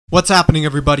What's happening,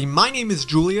 everybody? My name is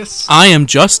Julius. I am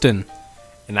Justin.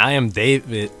 And I am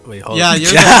David. Wait, hold Yeah, on.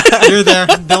 you're there. You're there.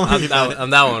 Don't worry about it. I'm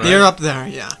that one, right? You're up there,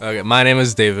 yeah. Okay, my name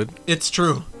is David. It's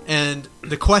true. And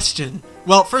the question...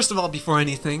 Well, first of all, before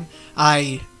anything,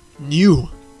 I knew,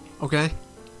 okay?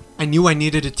 I knew I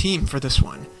needed a team for this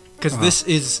one. Because this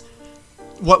is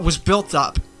what was built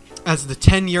up as the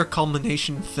 10-year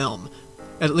culmination film.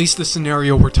 At least the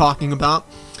scenario we're talking about.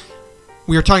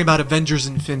 We are talking about Avengers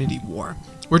Infinity War.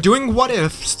 We're doing What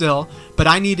If still, but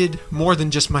I needed more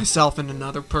than just myself and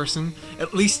another person.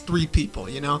 At least 3 people,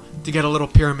 you know, to get a little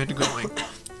pyramid going.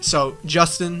 So,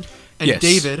 Justin and Yes.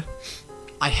 David,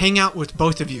 I hang out with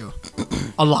both of you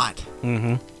a lot.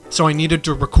 Mm-hmm. So I needed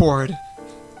to record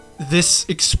this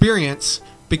experience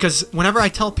because whenever I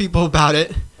tell people about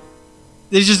it,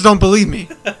 they just don't believe me.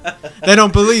 They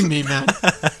don't believe me, man.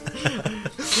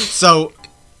 So,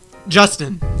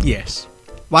 Justin, Yes.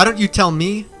 why don't you tell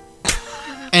me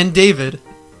and David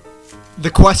the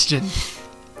question?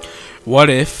 What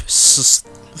if...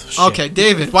 Okay,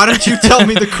 David, why don't you tell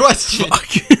me the question?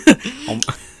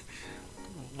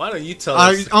 Why don't you tell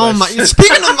us the Oh my! question?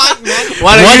 Speaking of Mike, man.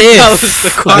 Why don't What you if? tell us the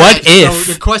question? All What right, if?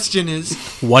 So the question is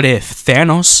What if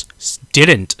Thanos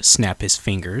didn't snap his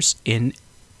fingers in...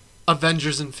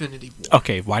 Avengers Infinity War.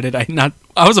 Okay, why did I not...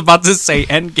 I was about to say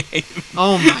Endgame.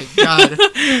 Oh my god.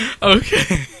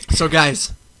 Okay. So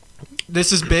guys,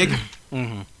 this is big.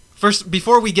 Mm-hmm. First,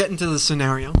 before we get into the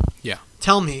scenario, Yeah.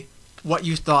 tell me what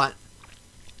you thought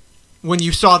when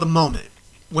you saw the moment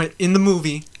when in the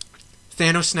movie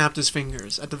Thanos snapped his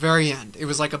fingers at the very end. It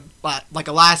was like a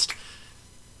last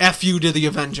F you to the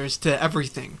Avengers, to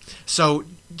everything. So,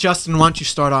 Justin, why don't you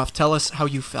start off? Tell us how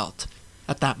you felt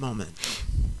at that moment.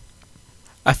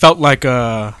 I felt like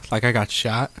I got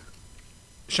shot.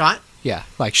 Shot? Yeah,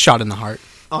 like shot in the heart.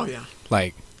 Oh yeah.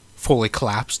 Like, fully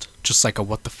collapsed. Just like a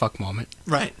what the fuck moment.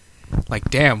 Right. Like,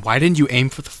 damn, why didn't you aim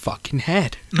for the fucking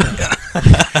head?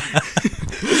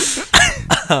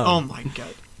 Oh my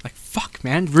god. Like, fuck,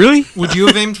 man, really? Would you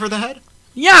have aimed for the head?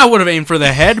 Yeah, I would have aimed for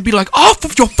the head. Be like, off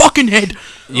of your fucking head.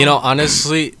 You know,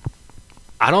 honestly,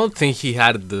 I don't think he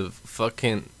had the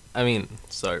fucking... I mean,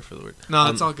 sorry for the word. No,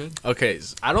 it's all good. Okay,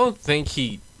 I don't think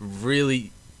he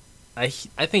really... I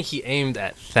think he aimed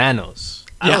at Thanos.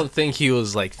 I Yeah. don't think he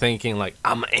was, like, thinking, like,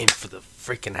 I'm gonna aim for the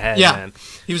freaking head, Yeah. man.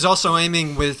 He was also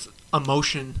aiming with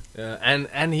emotion. Yeah,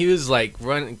 and he was, like,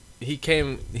 running... He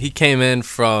came in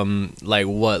from, like,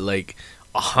 what, like,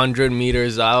 100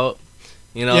 meters out?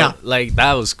 You know? Yeah. Like,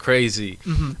 that was crazy.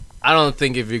 Mm-hmm. I don't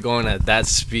think if you're going at that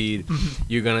speed,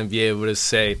 you're going to be able to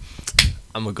say,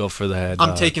 I'm going to go for the head.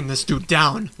 I'm taking this dude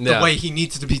down the Yeah. way he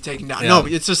needs to be taken down. Yeah. No,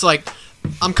 it's just like,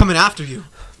 I'm coming after you.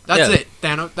 That's Yeah. it.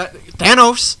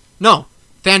 Thanos? No.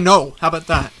 Thano. How about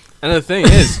that? And the thing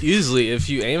is, usually if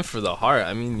you aim for the heart,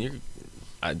 I mean,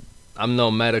 I'm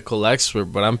no medical expert,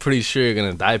 but I'm pretty sure you're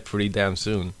going to die pretty damn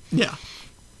soon. Yeah.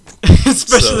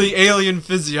 Especially alien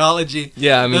physiology.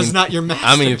 Yeah, I mean, That's not your master.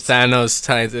 I mean, Thanos,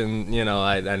 Titan, you know,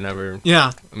 I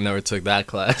never took that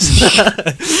class.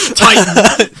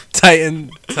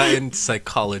 Titan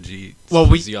psychology, Well,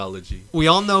 physiology. we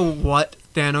all know what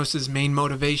Thanos' main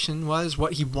motivation was,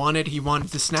 what he wanted. He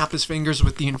wanted to snap his fingers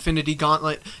with the Infinity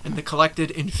Gauntlet and the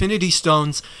collected Infinity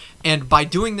Stones, and by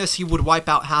doing this, he would wipe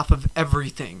out half of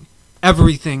everything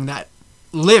that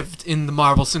lived in the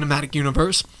Marvel Cinematic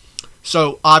Universe.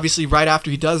 So, obviously, right after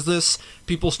he does this,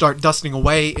 people start dusting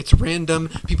away. It's random.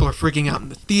 People are freaking out in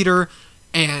the theater.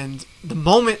 And the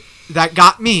moment that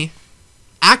got me,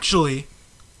 actually,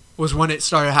 was when it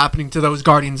started happening to those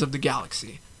Guardians of the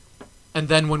Galaxy. And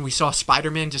then when we saw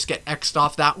Spider-Man just get X'd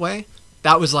off that way,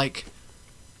 that was like,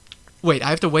 wait, I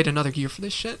have to wait another year for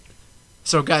this shit?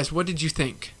 So, guys, what did you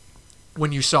think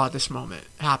when you saw this moment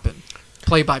happen?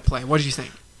 Play by play. What did you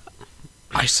think?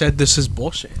 I said this is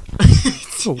bullshit.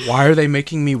 So why are they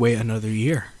making me wait another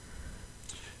year?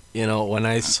 You know, when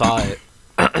I saw it,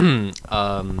 I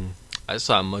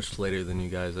saw it much later than you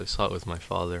guys. I saw it with my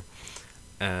father.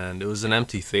 And it was an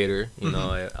empty theater. You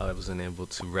know, I wasn't able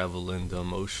to revel in the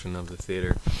emotion of the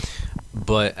theater.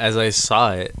 But as I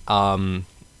saw it,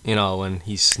 you know, when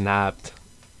he snapped,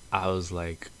 I was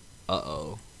like,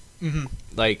 uh-oh. Mm-hmm.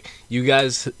 Like, you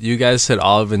guys had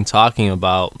all been talking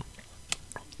about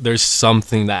there's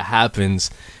something that happens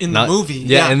In the movie.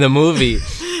 Yeah, in the movie.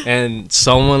 And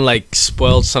someone like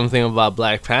spoiled something about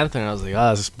Black Panther, and I was like,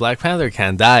 oh, this Black Panther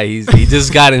can't die. He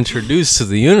just got introduced to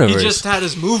the universe. He just had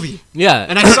his movie. Yeah.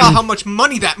 And I saw how much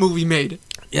money that movie made.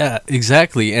 Yeah,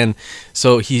 exactly. And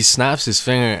so he snaps his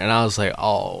finger, and I was like,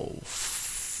 oh,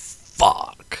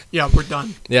 fuck. Yeah, we're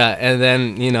done. Yeah, and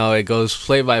then, you know, it goes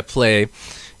play by play,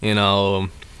 you know.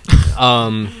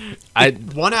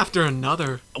 One after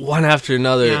another. One after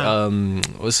another. Yeah.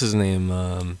 What's his name?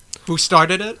 Who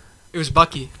started it? It was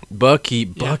Bucky.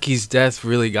 Bucky's death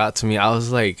really got to me. I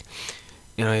was like,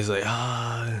 he's like,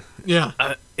 Yeah.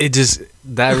 It just,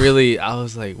 that really, I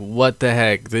was like, what the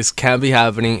heck? This can't be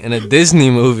happening in a Disney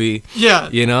movie. Yeah.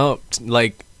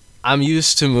 Like, I'm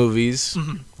used to movies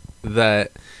Mm-hmm.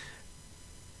 that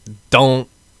don't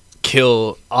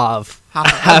kill off half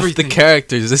the everything.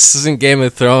 characters. This isn't Game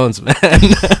of Thrones, man.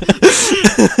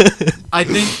 I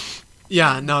think.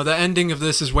 Yeah, no, the ending of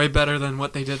this is way better than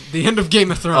what they did. The end of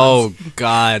Game of Thrones. Oh,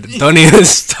 God. Don't even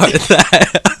start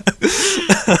that.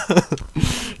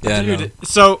 Yeah, Dude, no.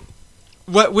 so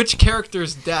which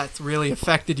character's death really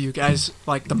affected you guys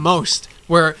like the most,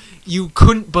 where you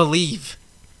couldn't believe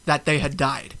that they had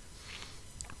died?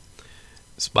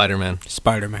 Spider-Man.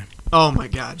 Spider-Man. Oh my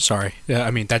god. Sorry. Yeah,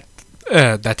 I mean that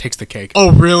takes the cake.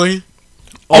 Oh really?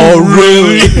 Oh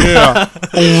really? Yeah.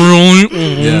 Oh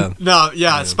really? Yeah. No,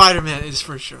 yeah, Spider-Man is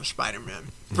for sure Spider-Man.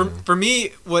 For me,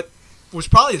 what was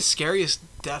probably the scariest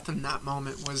death in that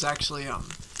moment was actually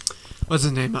what's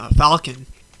his name? Falcon.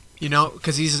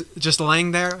 Because he's just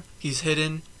laying there, he's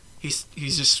hidden, he's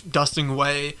just dusting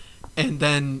away, and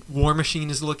then War Machine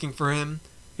is looking for him.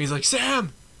 He's like,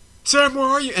 Sam, where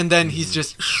are you? And then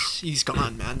he's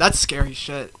gone, man. That's scary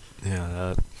shit.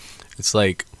 Yeah, it's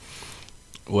like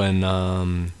when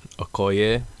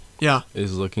Okoye Yeah.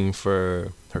 is looking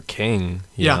for her king,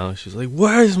 you Yeah. know, she's like,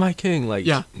 "Where's my king?" Like,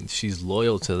 Yeah. she's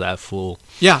loyal to that fool.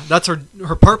 Yeah, that's her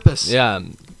purpose. Yeah,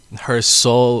 her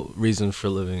sole reason for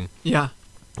living. Yeah.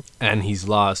 And he's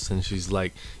lost, and she's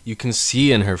like, you can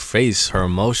see in her face, her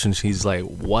emotion. She's like,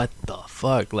 "What the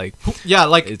fuck?" Like, Yeah,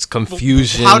 like it's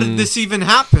confusion. How did this even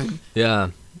happen?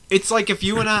 Yeah, It's like if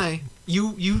you and I,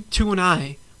 you two and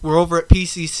I, were over at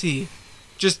PCC,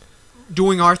 just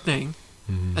doing our thing,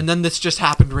 and then this just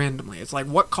happened randomly. It's like,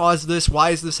 what caused this?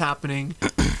 Why is this happening?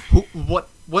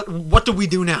 What do we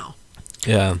do now?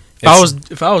 yeah.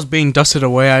 If I was being dusted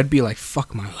away, I'd be like,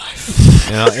 "Fuck my life."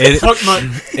 Fuck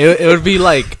my. It would be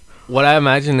like, what I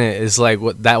imagine it is like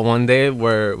what that one day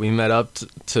where we met up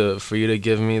for you to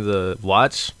give me the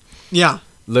watch. Yeah.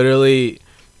 Literally,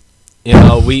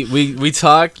 we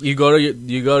talk. You go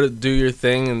to do your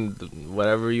thing and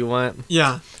whatever you want.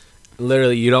 Yeah.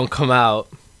 Literally, you don't come out,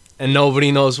 and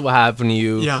nobody knows what happened to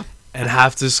you. Yeah. And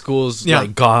half the school's Yeah.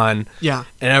 like gone. Yeah.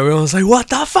 And everyone's like, "What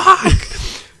the fuck?"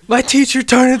 My teacher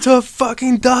turned into a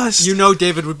fucking dust.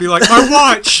 David would be like, my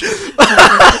watch!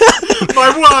 My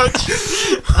watch!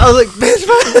 I was like, "Bitch,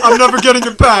 man." I'm never getting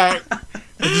it back.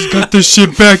 Got this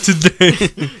shit back today.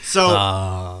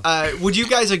 So, would you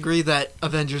guys agree that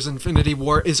Avengers Infinity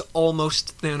War is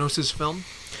almost Thanos' film?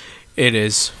 It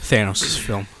is Thanos'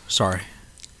 film. Sorry.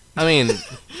 I mean,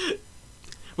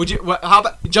 How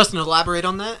about, Justin, elaborate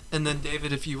on that? And then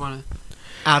David, if you want to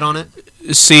add on it.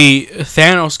 See,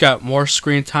 Thanos got more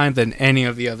screen time than any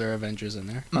of the other Avengers in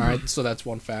there. All right, so that's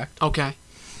one fact. Okay.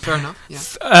 Fair enough.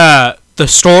 Yeah. The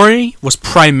story was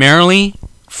primarily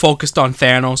focused on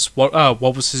Thanos. What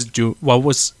was his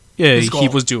His he goal.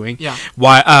 was doing? Yeah.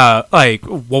 Why?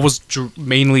 What was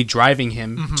mainly driving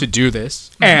him to do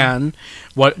this, and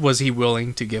what was he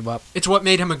willing to give up? It's what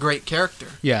made him a great character.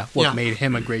 Yeah, what Yeah. made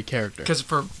him a great character? Because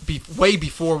way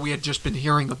before we had just been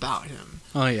hearing about him,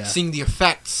 Oh yeah, seeing the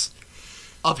effects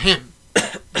of him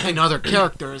and other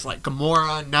characters like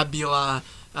Gamora, Nebula,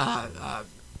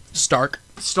 Stark,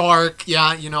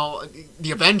 yeah,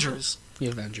 the Avengers. the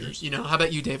Avengers. How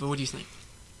about you, David? What do you think?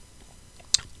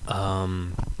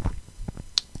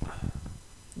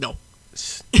 No.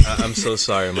 I'm so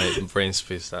sorry. My brain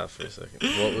spaced out for a second.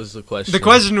 What was the question? The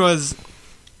question was,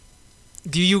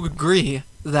 do you agree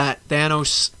that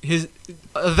Thanos, his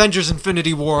Avengers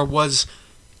Infinity War was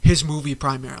his movie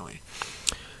primarily?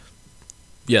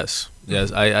 Yes,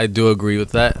 I do agree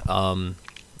with that.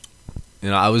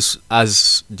 I was,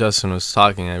 as Justin was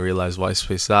talking, I realized why I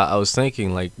spaced out. I was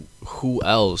thinking, like, who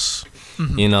else,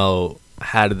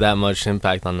 had that much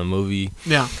impact on the movie?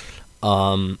 Yeah.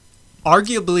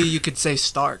 Arguably, you could say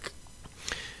Stark.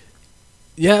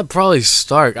 Yeah, probably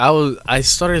Stark. I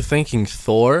started thinking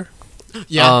Thor.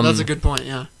 Yeah, that's a good point.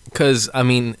 Yeah. Because, I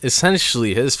mean,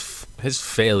 essentially his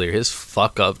failure, his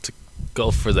fuck up to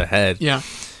go for the head. Yeah.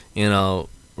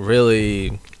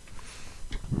 Really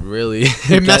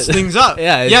It messed things up.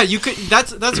 Yeah. Yeah, you could.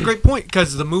 That's a great point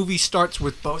because the movie starts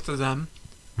with both of them,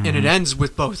 and it ends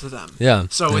with both of them. Yeah.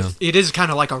 So yeah. it is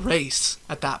kind of like a race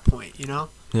at that point. Yeah.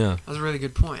 That's a really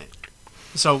good point.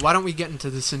 So why don't we get into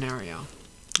the scenario?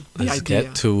 Let's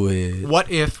get to it. What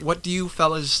do you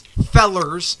fellers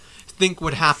think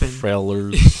would happen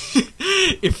Fellers.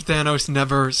 if Thanos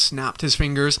never snapped his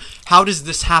fingers? How does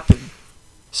this happen?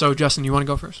 So, Justin, you want to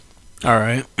go first? All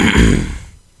right.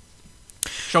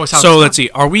 Show us how. So let's see.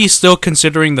 Are we still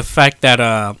considering the fact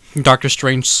that Doctor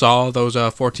Strange saw those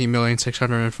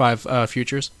 14,605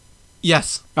 futures?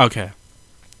 Yes. Okay.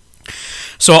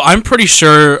 So I'm pretty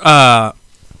sure,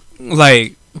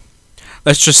 like,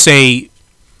 let's just say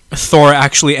Thor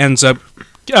actually ends up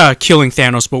killing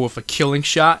Thanos, but with a killing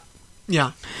shot.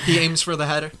 Yeah. He aims for the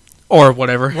head. Or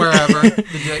whatever. Wherever.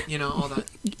 All that.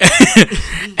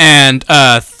 And,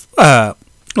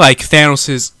 like, Thanos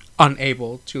is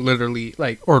unable to literally,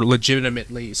 like, or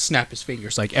legitimately snap his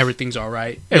fingers. Like, everything's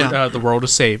alright. Yeah. The world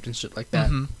is saved and shit like that.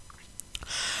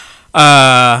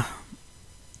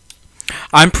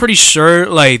 I'm pretty sure,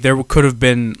 like, there could have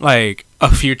been, like,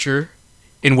 a future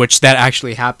in which that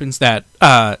actually happens that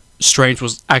Strange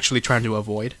was actually trying to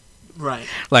avoid. Right.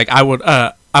 Like, I would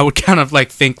kind of,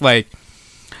 like, think, like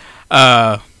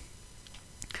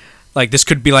this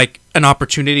could be, like, an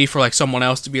opportunity for, like, someone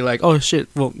else to be like, oh, shit,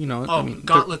 well, you know. Oh, I mean,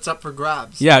 Gauntlet's up for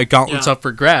grabs. Yeah, Gauntlet's up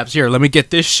for grabs. Here, let me get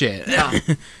this shit. Yeah.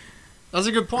 That's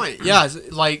a good point. Yeah,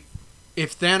 like,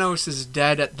 if Thanos is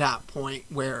dead at that point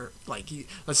where, like,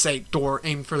 let's say Thor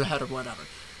aimed for the head or whatever,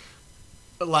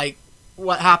 like,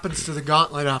 what happens to the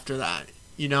Gauntlet after that?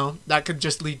 You know, that could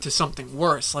just lead to something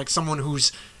worse. Like, someone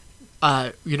who's,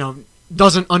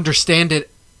 doesn't understand it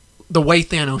the way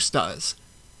Thanos does.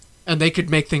 And they could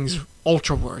make things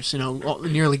ultra worse,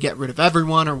 nearly get rid of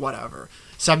everyone or whatever.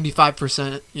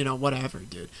 75%, whatever,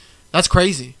 dude. That's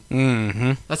crazy.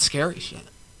 Mm-hmm. That's scary shit.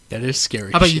 That is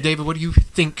scary. How about you, David? What do you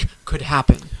think could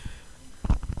happen?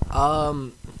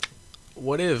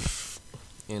 What if,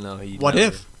 he What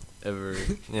if? ever,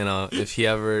 if he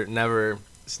ever never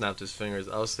snapped his fingers?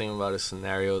 I was thinking about a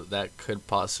scenario that could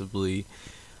possibly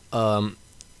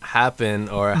happen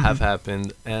or have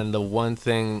happened, and the one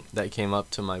thing that came up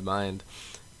to my mind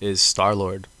is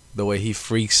Star-Lord. The way he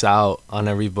freaks out on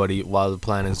everybody while the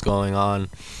plan is going on.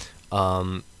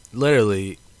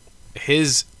 Literally,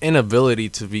 his inability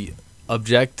to be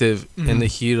objective in the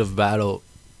heat of battle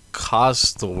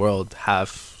cost the world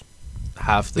half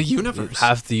the universe,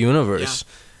 half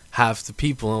the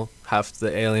people, half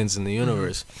the aliens in the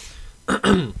universe.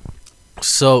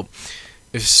 So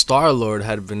if Star-Lord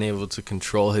had been able to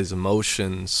control his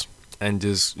emotions and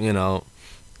just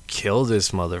kill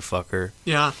this motherfucker,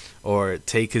 or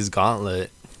take his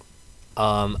gauntlet,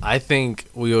 I think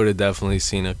we would have definitely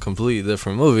seen a completely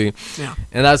different movie. Yeah.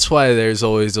 And that's why there's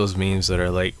always those memes that are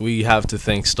like, we have to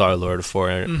thank Star-Lord for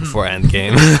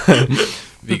Endgame.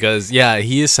 Because,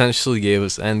 he essentially gave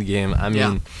us Endgame. I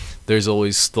mean, there's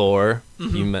always Thor.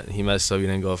 He messed up, he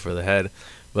didn't go for the head.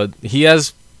 But he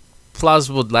has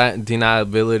plausible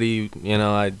deniability,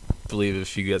 I believe,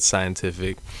 if you get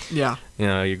scientific. Yeah.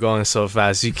 You're going so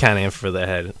fast, you can't aim for the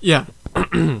head. Yeah.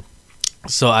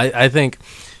 So I think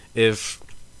if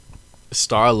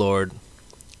Star-Lord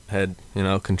had,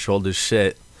 controlled his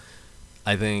shit,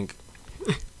 I think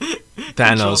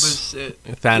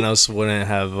Thanos wouldn't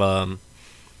have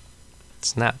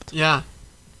snapped. Yeah.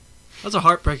 That's a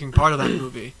heartbreaking part of that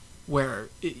movie, where,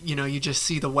 you just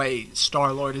see the way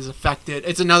Star-Lord is affected.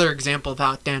 It's another example of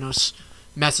how Thanos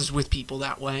messes with people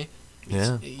that way.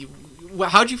 Yeah.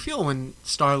 How'd you feel when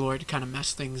Star-Lord kind of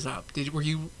messed things up? Were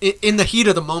you in the heat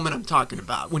of the moment? I'm talking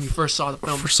about when you first saw the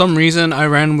film. For some reason, I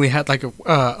randomly had like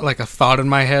a thought in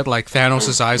my head, like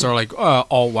Thanos' eyes are like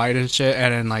all white and shit,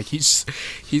 and then like he's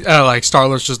like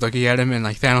Star-Lord's just looking at him, and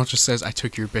like Thanos just says, "I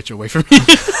took your bitch away from me.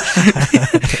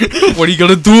 What are you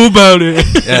gonna do about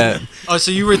it?" Yeah. Oh,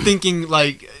 so you were thinking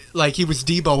like he was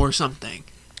Debo or something.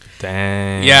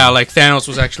 Dang. Yeah, like Thanos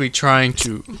was actually trying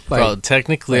to, like, bro,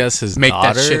 technically as his make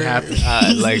daughter, that shit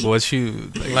happen. Like what you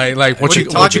what you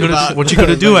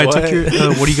gonna do? I took your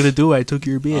what are you gonna do? I took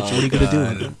your bitch. What are you gonna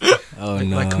do? Oh like,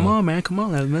 no. like, come on, man, come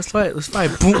on, let's fight.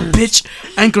 Boom, bitch,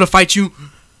 I ain't gonna fight you.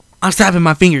 I'm snapping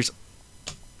my fingers.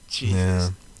 Jesus. Yeah.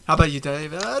 How about you,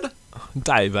 David?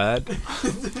 David.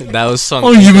 That was some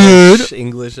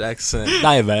English accent.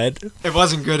 David. It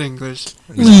wasn't good English.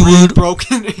 It was really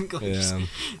broken English. Yeah.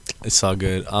 It's all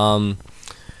good.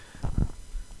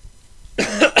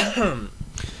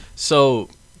 So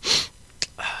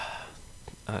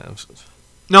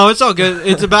no, it's all good.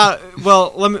 It's about,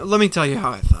 well, let me tell you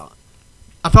how I felt.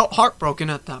 I felt heartbroken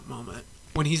at that moment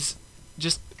when he's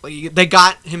just, like, they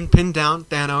got him pinned down,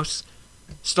 Thanos.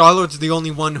 Star-Lord's the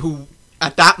only one who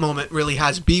at that moment really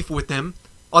has beef with him,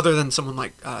 other than someone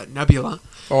like Nebula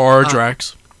or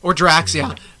Drax. Or Drax,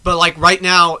 yeah. But like right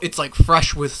now, it's like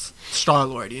fresh with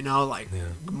Star-Lord, like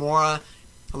Gamora.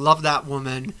 I love that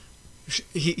woman.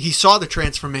 He saw the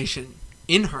transformation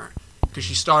in her, because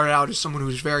she started out as someone who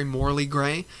was very morally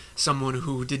gray, someone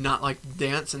who did not like to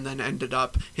dance, and then ended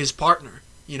up his partner.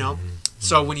 you know.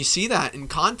 So when you see that in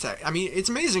context, I mean, it's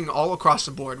amazing all across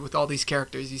the board with all these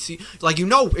characters. You see, like, you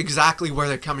know exactly where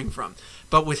they're coming from,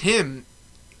 but with him,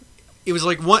 it was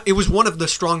like it was one of the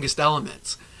strongest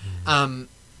elements, and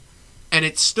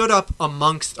it stood up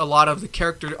amongst a lot of the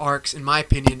character arcs, in my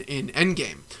opinion, in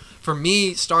Endgame. For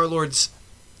me, Star-Lord's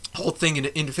whole thing in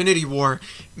Infinity War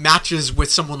matches with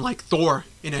someone like Thor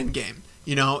in Endgame.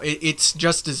 You know, it's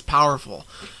just as powerful.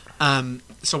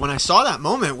 So when I saw that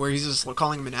moment where he's just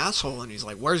calling him an asshole and he's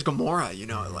like, "Where's Gamora?" You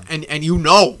know, and you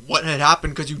know what had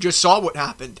happened because you just saw what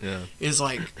happened. Yeah. Is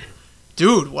like,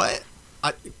 dude, what?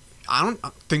 I don't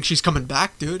think she's coming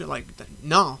back, dude. Like,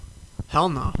 no, hell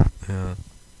no. Yeah.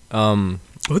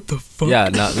 What the fuck? Yeah.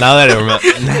 Now that I remember,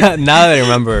 now that I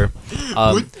remember,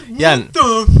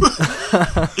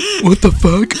 what the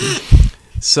fuck?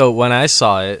 So when I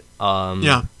saw it,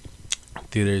 yeah.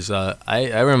 theaters,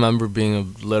 I remember being a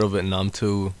little bit numb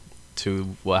to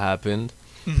what happened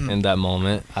in that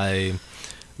moment.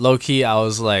 Low key, I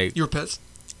was like, you were pissed?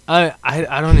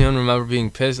 I don't even remember being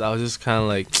pissed. I was just kind of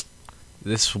like,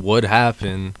 this would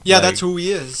happen. Yeah, like, that's who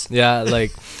he is. Yeah,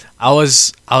 like I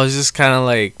was just kind of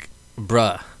like,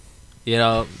 bruh, you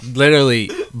know, literally,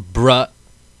 bruh,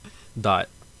 dot,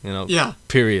 you know, yeah,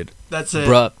 period. That's it,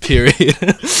 bruh, period.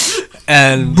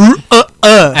 and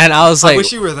I was like, I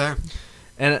wish you were there.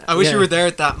 And I wish you were there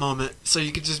at that moment, so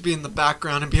you could just be in the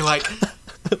background and be like,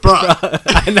 "Bruh."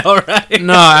 I know, right?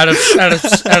 No,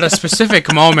 at a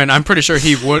specific moment, I'm pretty sure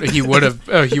he would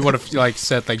have like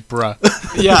said like "bruh."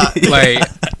 Yeah. Like,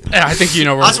 I think you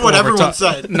know. That's what everyone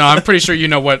said. No, I'm pretty sure you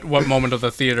know what moment of the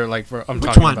theater like I'm Which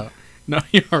talking one? about. No,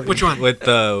 you already. Which one? With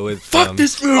fuck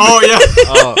this movie. Oh yeah.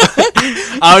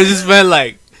 I was just meant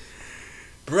like,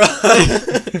 bro.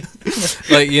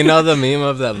 Like, you know the meme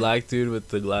of that black dude with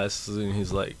the glasses and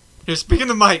he's like, "You're speaking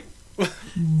to Mike."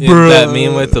 Yeah, that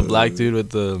meme with the black dude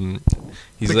with the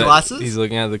glasses. He's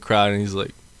looking at the crowd and he's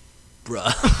like, bruh.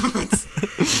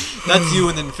 That's you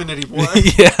in Infinity War.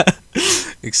 Yeah.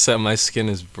 Except my skin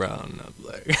is brown, not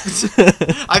black.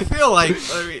 I feel like,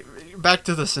 back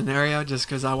to the scenario, just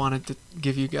because I wanted to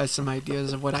give you guys some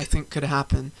ideas of what I think could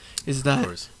happen, is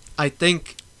that I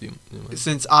think,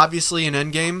 since obviously in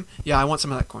Endgame, yeah, I want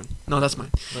some of that corn. No, that's mine.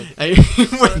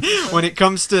 When it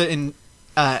comes to,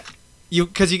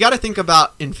 because you got to think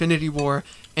about Infinity War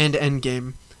and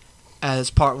Endgame as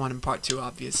part 1 and part 2,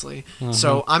 obviously.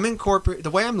 So I'm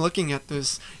the way I'm looking at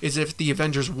this is if the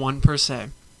Avengers won per se,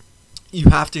 you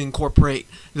have to incorporate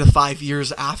the 5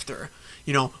 years after.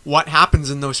 You know, what happens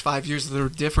in those 5 years that are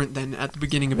different than at the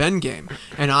beginning of Endgame.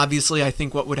 And obviously, I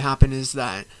think what would happen is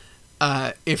that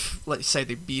if, let's say,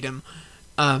 they beat him,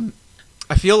 I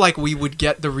feel like we would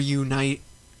get the reunite,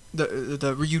 what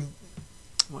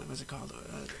was it called?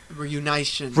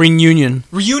 Reunion.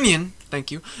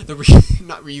 Thank you.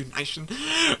 Not reunition.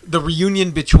 The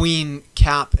reunion between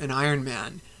Cap and Iron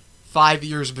Man 5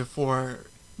 years before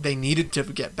they needed to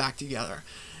get back together.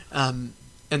 And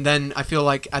then I feel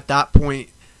like at that point,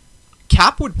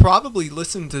 Cap would probably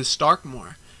listen to Stark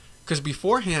more. Because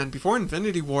beforehand, before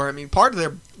Infinity War, I mean, part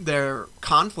of their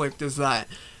conflict is that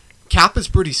Cap is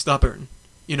pretty stubborn.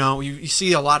 You know, you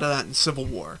see a lot of that in Civil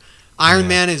War. Iron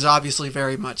Man is obviously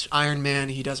very much Iron Man.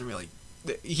 He doesn't really...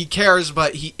 He cares,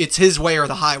 but it's his way or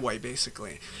the highway,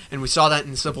 basically. And we saw that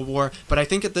in Civil War. But I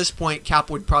think at this point, Cap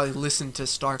would probably listen to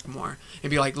Stark more. And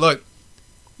be like, look,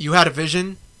 you had a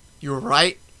vision. You were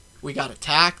right. We got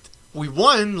attacked. We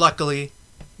won, luckily.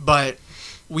 But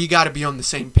we got to be on the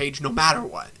same page no matter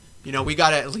what. You know, we got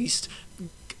to at least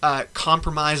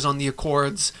compromise on the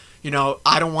Accords. You know,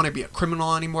 I don't want to be a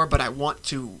criminal anymore, but I want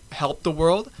to help the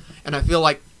world. And I feel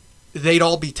like they'd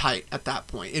all be tight at that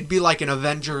point. It'd be like an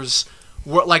Avengers...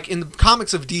 Like in the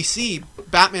comics of DC,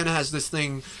 Batman has this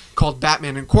thing called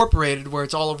Batman Incorporated, where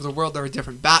it's all over the world. There are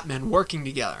different Batmen working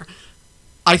together.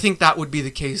 I think that would be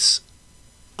the case,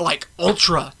 like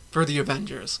ultra for the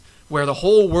Avengers, where the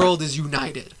whole world is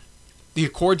united. The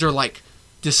Accords are like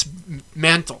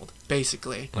dismantled,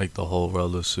 basically. Like the whole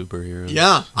world of superheroes.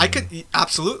 Yeah, I could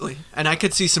absolutely, and I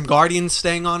could see some Guardians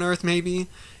staying on Earth, maybe.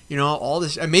 You know, all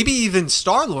this, and maybe even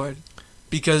Star-Lord,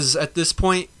 because at this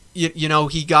point. You know,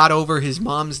 he got over his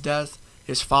mom's death,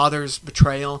 his father's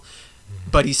betrayal,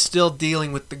 but he's still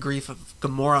dealing with the grief of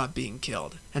Gamora being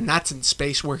killed. And that's in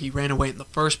space where he ran away in the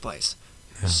first place.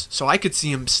 Yeah. So I could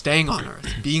see him staying on Earth,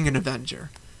 being an Avenger,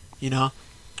 you know?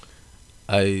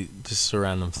 Just a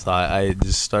random thought, I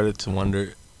just started to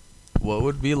wonder, what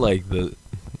would be like the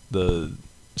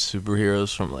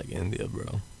superheroes from like India,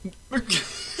 bro?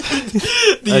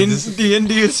 the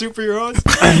India superheroes?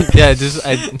 Yeah,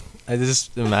 I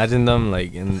just imagine them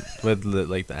like with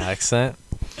the accent.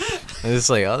 And it's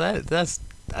like, oh, that's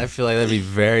I feel like that'd be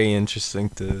very interesting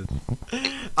to.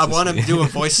 I want to do a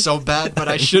voice so bad, but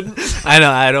I shouldn't. I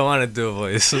know. I don't want to do a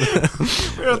voice.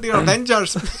 We're the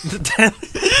Avengers.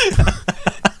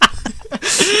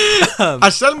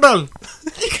 Assemble.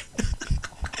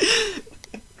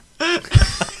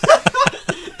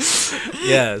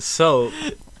 Yeah. So,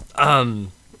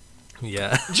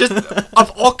 yeah. Just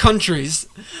of all countries,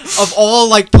 of all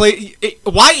like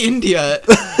why India?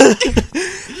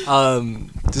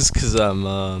 Just because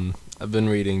I've been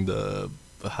reading the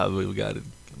Bhagavad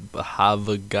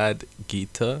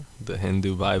Gita, the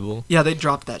Hindu Bible. Yeah, they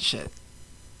dropped that shit.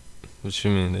 What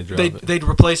you mean they dropped it? They'd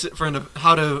replace it for an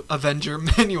how to Avenger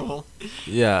manual.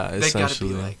 Yeah, They gotta essentially.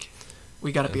 be like,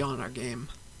 we gotta be on our game.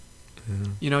 Yeah.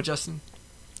 You know, Justin.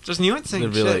 Justin, you ain't saying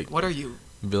They'd be shit. like- What are you?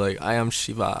 Be like, I am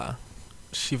Shiva,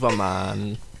 Shiva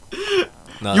man.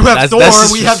 No, You have Thor,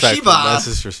 we have disrespectful. Shiva. That's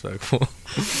disrespectful.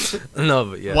 No,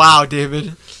 but yeah. Wow,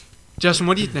 David. Justin,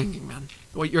 what are you thinking, man?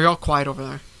 Well, you're all quiet over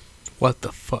there. What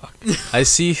the fuck? I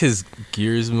see his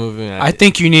gears moving. I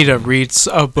think you need to read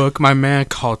a book, my man,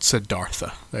 called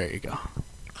Siddhartha. There you go.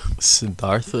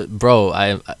 Siddhartha, bro.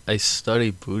 I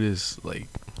study Buddhist, like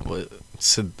what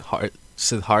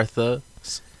Siddhartha.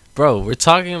 Bro, we're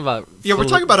talking about. Yeah, we're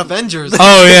talking about Avengers.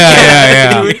 Oh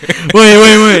yeah.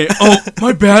 Wait. Oh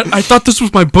my bad. I thought this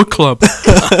was my book club.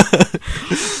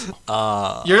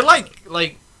 You're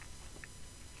like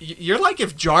you're like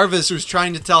if Jarvis was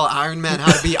trying to tell Iron Man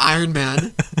how to be Iron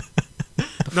Man.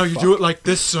 No, you do it like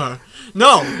this, sir.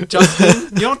 No,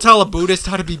 Justin, you don't tell a Buddhist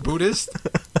how to be Buddhist.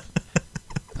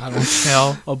 I don't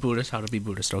tell a Buddhist how to be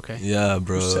Buddhist. Okay. Yeah,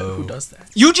 bro. Who does that?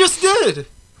 You just did.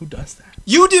 Who does that?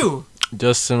 You do.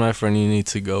 Justin, my friend, you need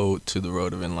to go to the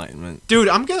road of enlightenment. Dude,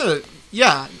 I'm gonna.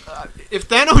 Yeah, if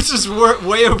Thanos'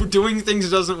 way of doing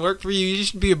things doesn't work for you, you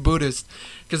should be a Buddhist.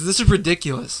 Because this is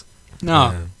ridiculous.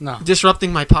 Yeah. No.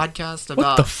 Disrupting my podcast What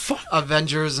about the fuck?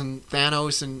 Avengers and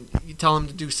Thanos, and you tell him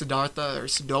to do Siddhartha or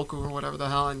Sudoku or whatever the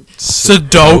hell. And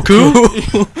Sudoku?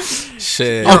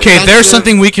 Shit. You're Okay, there's offensive.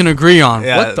 something we can agree on.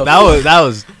 Yeah, What the that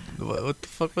was. What the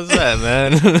fuck was that,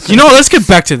 man? You know, let's get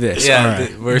back to this. Yeah, All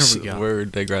right, we're here we go. we're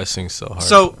digressing so hard.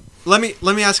 so let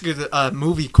me ask you a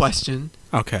movie question,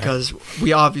 Okay. because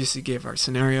we obviously gave our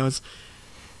scenarios.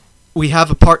 We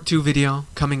have a part 2 video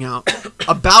coming out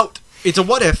about, it's a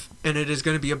what if, and it is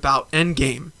going to be about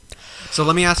Endgame. So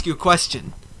let me ask you a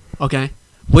question, okay?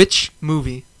 Which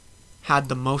movie had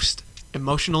the most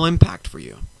emotional impact for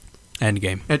you?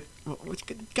 Endgame.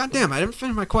 God damn, I didn't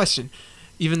finish my question,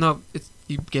 even though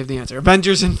you gave the answer.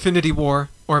 Avengers Infinity War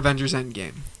or Avengers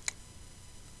Endgame?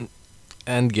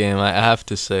 Endgame, I have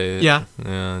to say. Yeah.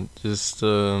 Yeah, just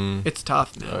It's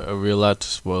tough, man. are we allowed to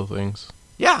spoil things?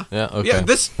 Yeah. Yeah. Okay. Yeah,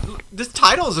 this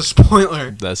title is a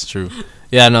spoiler. That's true.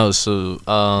 Yeah. No. So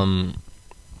obviously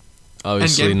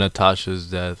Endgame? Natasha's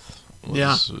death was,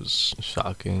 Yeah. was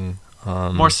shocking.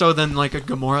 More so than like a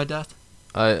Gamora death.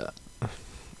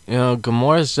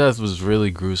 Gamora's death was really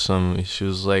gruesome. She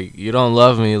was like, "You don't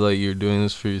love me, like you're doing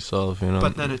this for yourself," you know.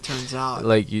 But then it turns out,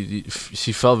 like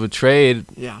she felt betrayed,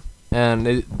 yeah, and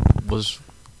it was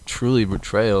truly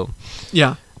betrayal.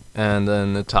 yeah, And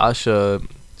then Natasha,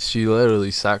 she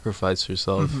literally sacrificed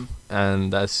herself, Mhm.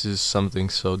 and that's just something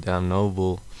so damn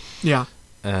noble. yeah,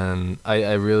 And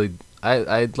I really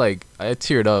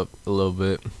teared up a little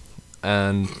bit,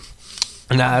 and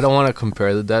I don't want to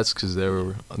compare the deaths because they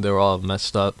were all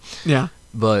messed up, yeah,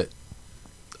 but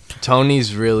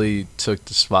Tony's really took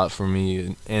the spot for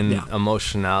me in Yeah.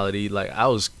 emotionality. Like I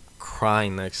was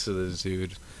crying next to this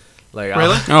dude. Like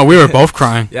Really? Oh, we were both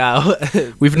crying. Yeah.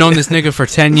 We've known this nigga for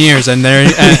 10 years, and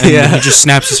Yeah. he just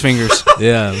snaps his fingers.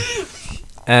 Yeah.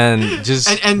 And just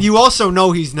and you also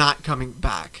know he's not coming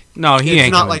back. No, he It's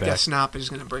ain't not coming like back. a snap is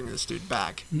gonna bring this dude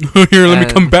back. Here, let me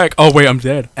And- come back. Oh, wait, I'm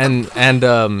dead. and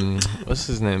what's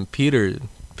his name? Peter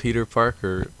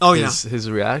Parker. Oh, yeah. His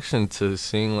reaction to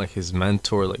seeing like his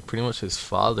mentor, like pretty much his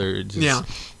father,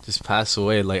 just pass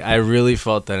away. Like I really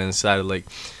felt that inside. Like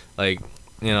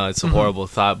it's a Mhm. horrible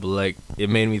thought, but like it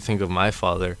made me think of my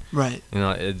father. Right.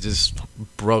 It just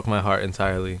broke my heart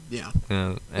entirely. Yeah.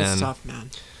 And It's tough, man.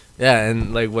 yeah,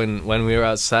 and like when we were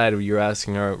outside, you were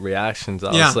asking our reactions.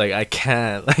 I Yeah. was like, I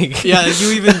can't. Like Yeah,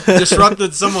 you even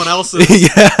disrupted someone else's.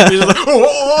 yeah. You're just like,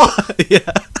 oh!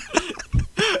 Yeah.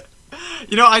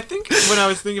 You know, I think when I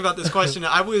was thinking about this question,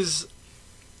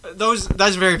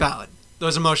 that's very valid.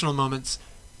 Those emotional moments,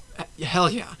 hell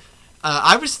yeah.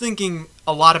 I was thinking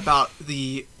a lot about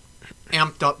the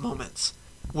amped up moments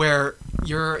where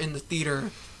you're in the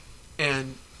theater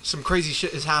and some crazy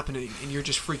shit is happening and you're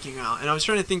just freaking out. And I was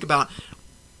trying to think about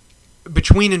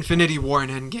between Infinity War and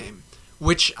Endgame,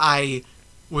 which I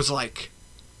was like,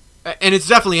 and it's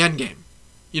definitely Endgame.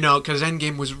 You know, because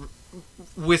Endgame was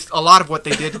with a lot of what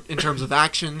they did in terms of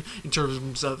action, in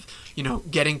terms of, you know,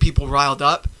 getting people riled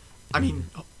up. I mean,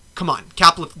 come on,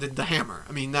 Cap lifted the hammer.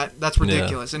 I mean, that's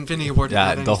ridiculous. Infinity War didn't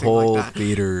have anything the whole like that.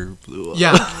 theater blew up.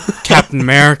 Yeah. Captain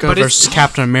America versus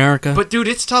Captain America. But dude,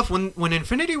 it's tough when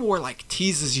Infinity War like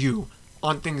teases you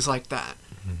on things like that.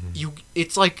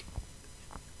 It's like,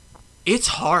 it's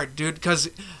hard, dude, because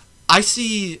I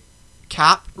see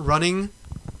Cap running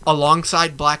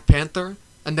alongside Black Panther,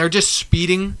 and they're just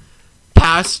speeding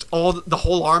past the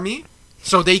whole army,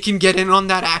 so they can get in on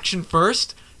that action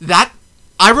first. That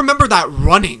I remember that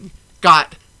running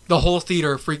got the whole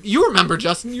theater freak. You remember,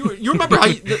 Justin? You remember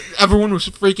how everyone was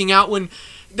freaking out when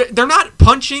they're not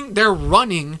punching, they're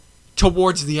running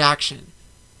towards the action.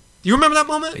 Do you remember that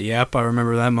moment? Yep, I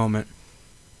remember that moment.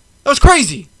 That was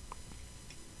crazy.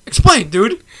 Explain,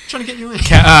 dude. I'm trying to get you in.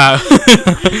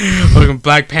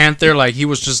 Black Panther, like, he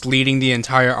was just leading the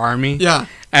entire army. Yeah.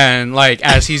 And, like,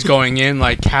 as he's going in,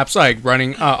 like, Cap's, like,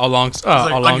 running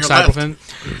alongside of him.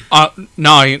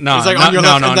 No. It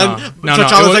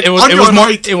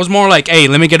was more like, hey,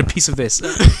 let me get a piece of this.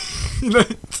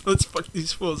 Let's fuck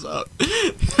these fools up.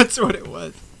 That's what it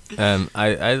was.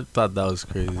 I thought that was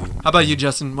crazy. How about you,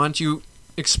 Justin? Why don't you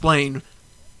explain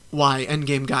why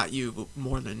Endgame got you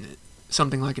more than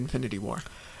something like Infinity War?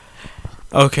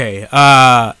 Okay.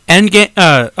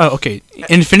 Endgame. Okay.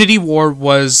 Infinity War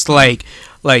was like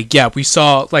yeah, we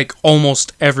saw like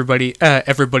almost everybody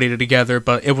together,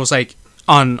 but it was like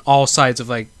on all sides of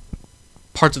like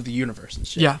parts of the universe and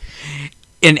shit. Yeah.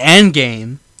 In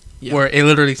Endgame, where it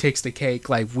literally takes the cake,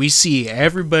 like we see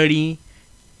everybody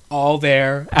all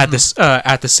there at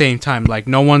the same time. Like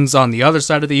no one's on the other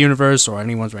side of the universe or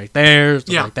anyone's right there,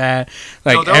 stuff like that.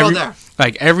 Like no, they're all there.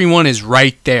 Like everyone is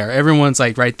right there. Everyone's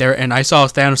like right there, and I saw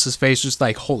Thanos' face just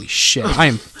like, holy shit, I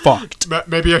am fucked.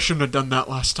 Maybe I shouldn't have done that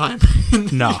last time.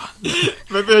 No.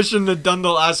 Maybe I shouldn't have done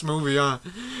the last movie, huh?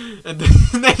 And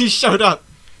then he showed up.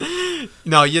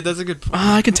 No, yeah, that's a good point.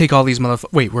 I can take all these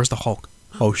motherfuckers. Wait, where's the Hulk?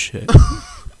 Oh shit.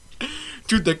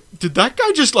 Dude, did that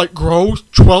guy just like grow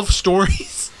 12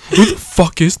 stories? Who the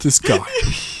fuck is this guy?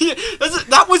 Yeah,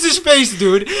 that was his face,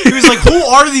 dude. He was like, who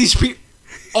are these people?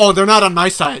 Oh, they're not on my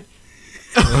side.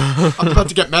 I'm about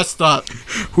to get messed up.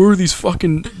 Who are these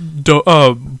fucking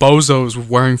bozos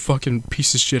wearing fucking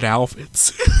piece of shit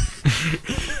outfits?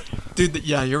 Dude,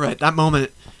 yeah, you're right. That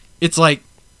moment, it's like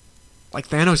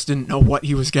Thanos didn't know what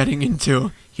he was getting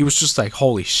into. He was just like,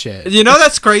 holy shit. You know,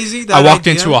 that's crazy. I walked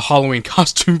into a Halloween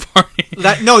costume party.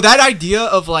 That idea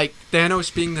of like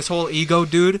Thanos being this whole ego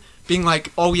dude, being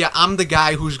like, oh yeah, I'm the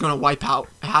guy who's gonna wipe out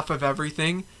half of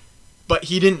everything, but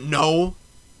he didn't know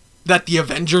that the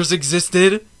Avengers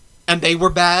existed and they were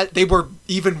bad. They were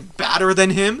even badder than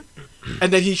him.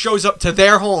 And then he shows up to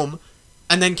their home,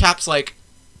 and then Cap's like,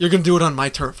 you're gonna do it on my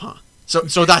turf, huh?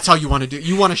 So that's how you want to do it.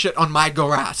 You want to shit on my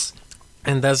grass.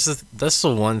 And that's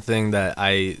the one thing that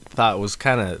I thought was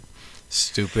kind of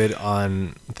stupid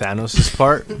on Thanos'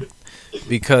 part,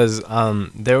 because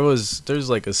there's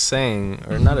like a saying,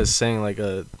 or not a saying, like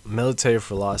a military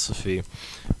philosophy,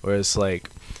 where it's like,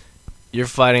 you're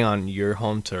fighting on your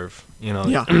home turf, you know.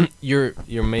 Yeah.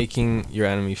 you're making your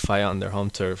enemy fight on their home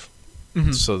turf,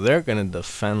 so they're gonna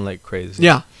defend like crazy.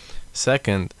 Yeah.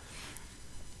 Second,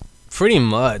 pretty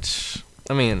much,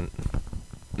 I mean,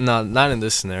 not in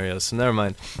this scenario, so never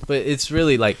mind. But it's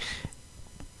really like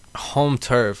home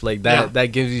turf, like that. Yeah. That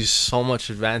gives you so much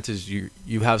advantage.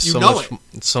 You have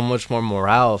so much more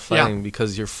morale fighting,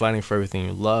 because you're fighting for everything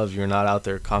you love. You're not out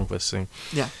there conquesting.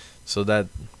 Yeah. So that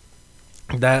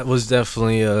was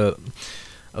definitely a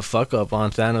fuck up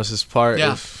on Thanos' part.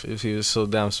 Yeah. If he was so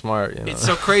damn smart, you know? It's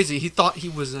so crazy. He thought he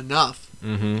was enough,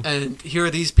 and here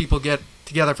these people get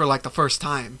together for like the first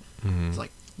time. It's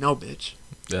like, no, bitch.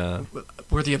 Yeah.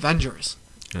 We're the Avengers.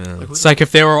 Yeah. It's like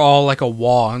if they were all like a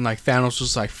wall, and like Thanos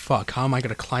was like, fuck, how am I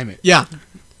gonna climb it? Yeah.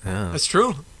 Yeah. That's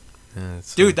true. Yeah,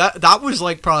 dude, that was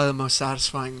like probably the most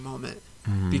satisfying moment,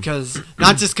 because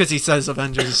not just because he says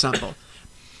Avengers Assemble,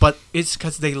 but it's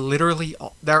because they literally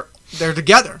they're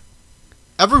together.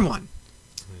 Everyone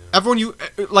you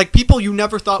like, people you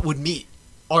never thought would meet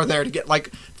are there to get,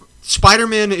 like,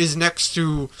 Spider-Man is next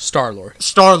to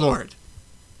Star-Lord.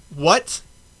 What?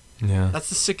 Yeah. That's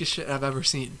the sickest shit I've ever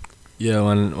seen. Yeah,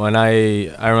 when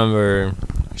I remember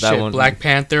that one. Black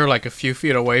Panther, like a few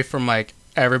feet away from like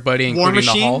everybody, including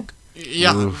the Hulk.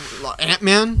 Yeah. Oof.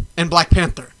 Ant-Man and Black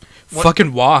Panther.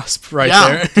 Fucking Wasp there.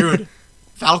 Yeah, dude.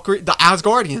 Valkyrie, the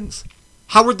Asgardians.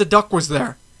 Howard the Duck was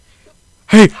there.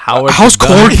 Hey, how's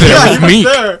Korg there with me?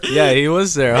 There. Yeah, he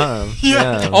was there, huh?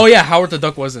 Yeah. Oh yeah, Howard the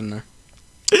Duck was in there.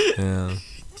 Yeah.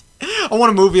 I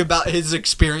want a movie about his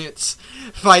experience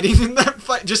fighting in that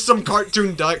fight. Just some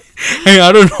cartoon duck. Hey,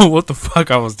 I don't know what the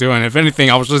fuck I was doing. If anything,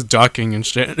 I was just ducking and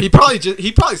shit. He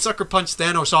probably sucker punched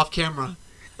Thanos off camera.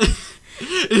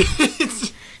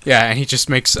 Yeah, and he just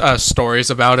makes stories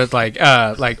about it, like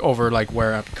over like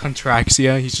where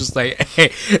Contraxia. He's just like,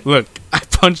 hey, look, I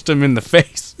punched him in the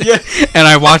face. Yeah. And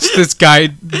I watched this guy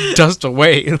dust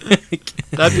away.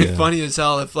 That'd be funny as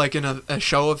hell if, like, in a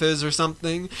show of his or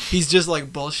something, he's just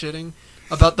like bullshitting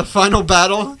about the final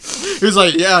battle. He's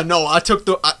like, yeah, no,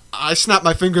 I snapped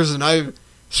my fingers and I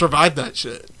survived that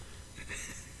shit.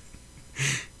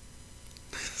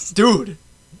 Dude,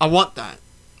 I want that.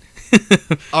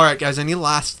 All right, guys, any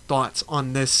last thoughts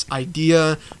on this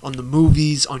idea, on the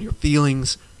movies, on your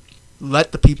feelings?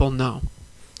 Let the people know.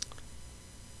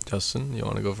 Justin, you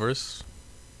want to go first?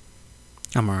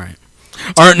 I'm alright.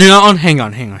 Alright, no, hang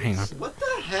on. What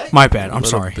the heck? My bad, I'm Little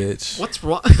sorry. bitch. What's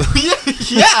wrong?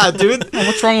 yeah, dude.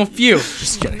 What's wrong with you?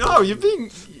 Just kidding. No, you're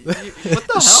being... What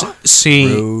the hell?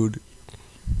 See, Rude.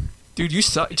 Dude, you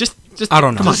suck. Just I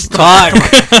don't know. Come on, Just Talk.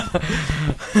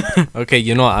 Okay,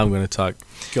 you know what? I'm gonna talk.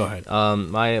 go ahead.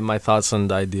 My thoughts on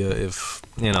the idea if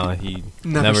he Never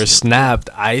never snapped.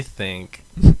 I think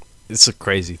it's a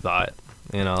crazy thought.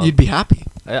 You'd be happy.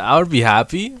 I would be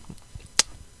happy,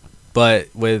 but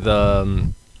with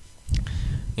pulling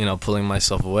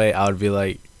myself away, I would be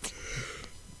like,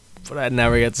 but I'd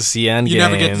never get to see Endgame. You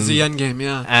never get to see Endgame,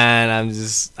 yeah. And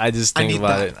I just think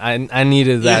about that. it. I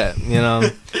needed that,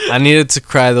 I needed to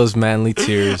cry those manly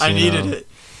tears. I needed it.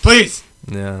 Please.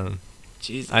 Yeah.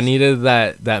 Jesus. I needed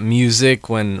that music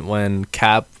when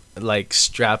Cap like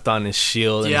strapped on his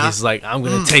shield and he's like, I'm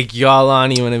gonna take y'all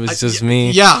on, even if it's just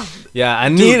me. Yeah. Yeah, I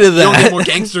Dude, needed you don't that. get more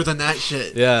gangster than that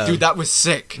shit. Yeah. Dude, that was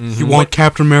sick. You want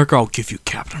Captain America? I'll give you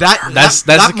Captain America. That's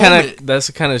that the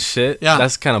kind of shit. Yeah.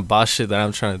 That's the kind of boss shit that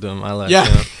I'm trying to do in my life. Yeah.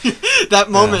 That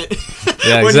moment.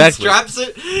 Yeah, when exactly. he straps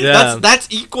it. Yeah. That's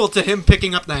equal to him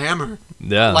picking up the hammer.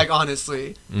 Yeah. Like,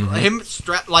 honestly. Mhm. Him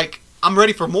like, I'm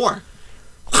ready for more.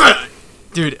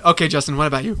 Dude, okay, Justin, what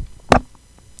about you?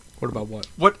 What about what?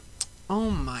 What?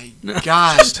 Oh my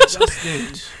god,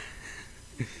 Justin.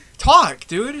 Talk,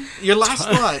 dude. Your last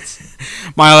thoughts.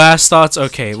 My last thoughts.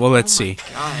 Okay, well, let's see.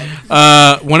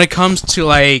 God. When it comes to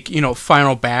like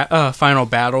final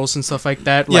battles and stuff like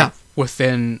that, like, Yeah.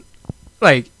 within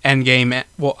like Endgame.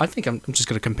 Well, I think I'm just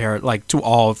gonna compare it like to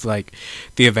all of like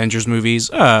the Avengers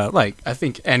movies. Like I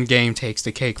think Endgame takes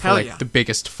the cake for Hell like yeah. the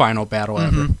biggest final battle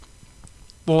ever.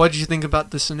 Well, what did you think about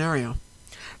the scenario?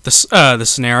 The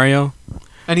scenario.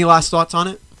 Any last thoughts on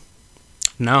it?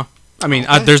 No, I mean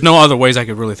Okay. there's no other ways I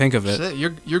could really think of it.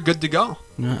 Shit, you're good to go.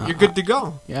 No, You're good to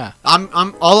go. Yeah.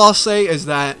 I'm all I'll say is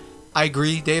that I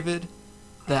agree, David,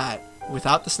 that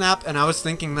without the snap, and I was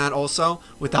thinking that also,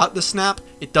 without the snap,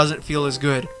 it doesn't feel as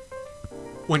good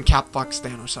when Cap fucks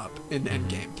Thanos up in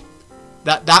Endgame.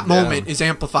 That moment is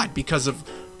amplified because of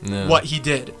what he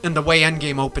did and the way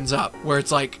Endgame opens up, where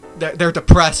it's like they're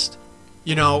depressed,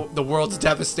 the world's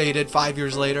devastated 5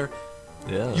 years later.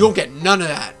 Yeah. You don't get none of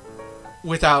that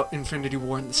without Infinity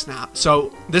War and the snap.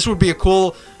 So this would be a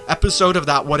cool episode of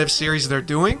that What If series they're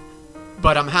doing,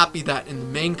 but I'm happy that in the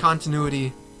main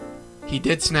continuity he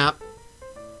did snap,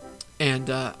 and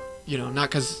not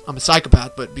because I'm a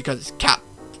psychopath, but because Cap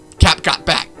got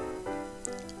back.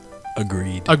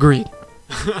 Agreed.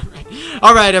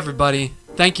 All right, everybody.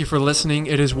 Thank you for listening.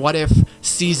 It is What If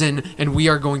season, and we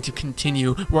are going to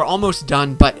continue. We're almost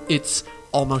done, but it's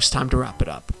almost time to wrap it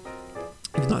up.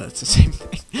 Even though that's the same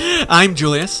thing. I'm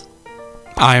Julius.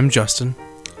 I am Justin.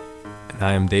 And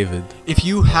I am David. If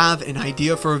you have an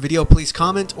idea for a video, please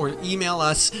comment or email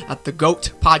us at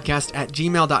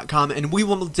thegoatpodcast@gmail.com, and we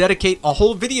will dedicate a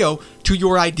whole video to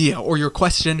your idea or your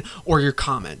question or your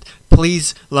comment.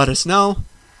 Please let us know.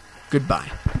 Goodbye.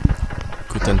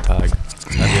 Guten Tag.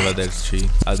 Arrivederci.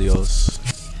 Adios.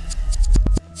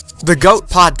 The GOAT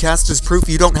Podcast is proof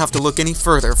you don't have to look any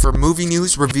further for movie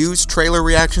news, reviews, trailer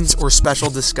reactions, or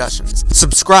special discussions.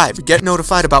 Subscribe, get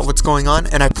notified about what's going on,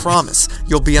 and I promise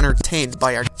you'll be entertained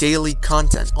by our daily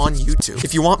content on YouTube.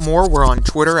 If you want more, we're on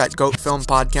Twitter at GOAT Film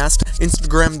Podcast,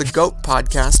 Instagram The GOAT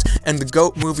Podcast, and the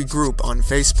GOAT Movie Group on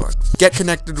Facebook. Get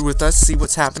connected with us, see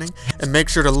what's happening, and make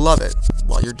sure to love it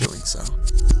while you're doing so.